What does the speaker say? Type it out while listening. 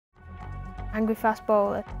Angry fast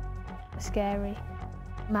bowler, scary,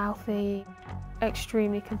 mouthy,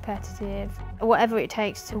 extremely competitive. Whatever it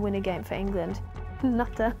takes to win a game for England.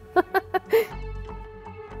 Nutter.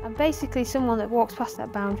 I'm basically someone that walks past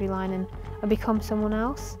that boundary line and becomes someone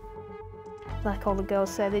else. Like all the girls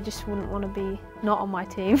say, they just wouldn't want to be not on my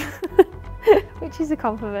team. Which is a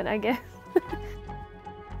compliment, I guess.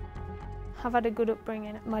 I've had a good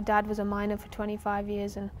upbringing. My dad was a miner for 25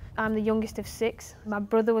 years and I'm the youngest of 6. My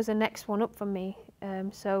brother was the next one up from me,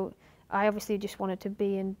 so I obviously just wanted to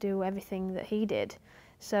be and do everything that he did.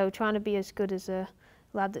 So trying to be as good as a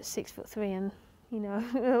lad that's 6'3" and, you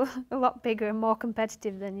know, a lot bigger and more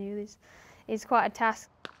competitive than you is quite a task.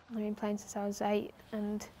 I've been playing since I was 8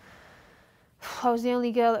 and I was the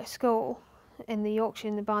only girl at school in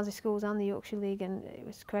the Barnsley schools and the Yorkshire League, and it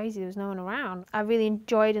was crazy, there was no one around. I really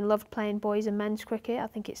enjoyed and loved playing boys and men's cricket. I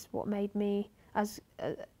think it's what made me, as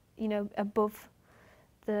you know, above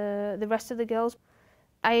the rest of the girls.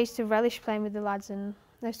 I used to relish playing with the lads and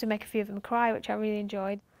I used to make a few of them cry, which I really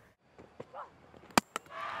enjoyed.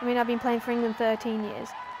 I mean, I've been playing for England 13 years.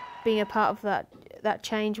 Being a part of that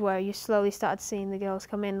change where you slowly started seeing the girls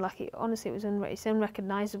come in, like honestly it was it's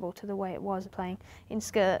unrecognisable to the way it was playing in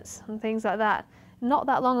skirts and things like that. Not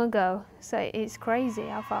that long ago, so it's crazy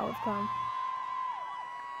how far we've come.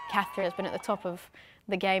 Katherine has been at the top of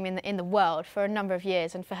the game in the world for a number of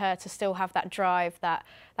years, and for her to still have that drive, that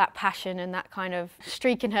passion and that kind of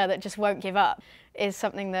streak in her that just won't give up is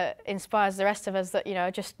something that inspires the rest of us that, you know,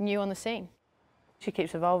 are just new on the scene. She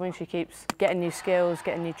keeps evolving, she keeps getting new skills,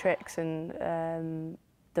 getting new tricks and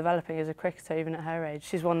developing as a cricketer even at her age.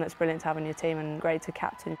 She's one that's brilliant to have on your team and great to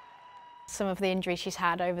captain. Some of the injuries she's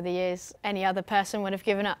had over the years, any other person would have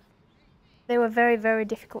given up. They were very, very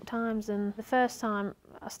difficult times, and the first time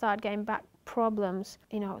I started getting back problems,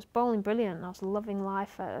 you know, I was bowling brilliant, I was loving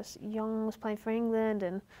life, I was young, I was playing for England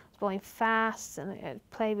and I was bowling fast and I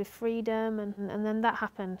played with freedom, and then that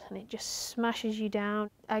happened and it just smashes you down.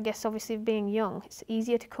 I guess obviously being young, it's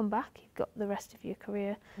easier to come back, you've got the rest of your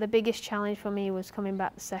career. The biggest challenge for me was coming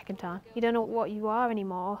back the second time. You don't know what you are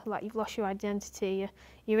anymore, like you've lost your identity,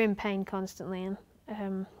 you're in pain constantly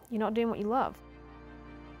and you're not doing what you love.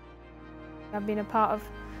 I've been a part of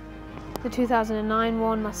the 2009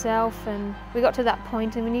 one myself, and we got to that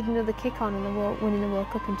point and we needed another kick on, and winning the World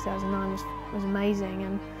Cup in 2009 was amazing,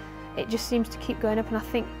 and it just seems to keep going up, and I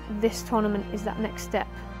think this tournament is that next step.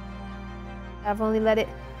 I've only let it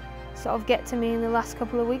sort of get to me in the last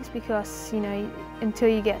couple of weeks because, you know, until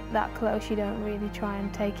you get that close you don't really try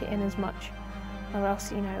and take it in as much, or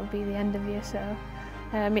else, you know, it'll be the end of you. So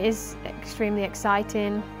it is extremely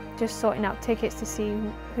exciting, just sorting out tickets to see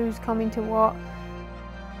who's coming to what.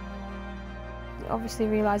 Obviously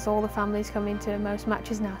realise all the families come into most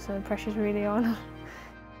matches now, so the pressure's really on.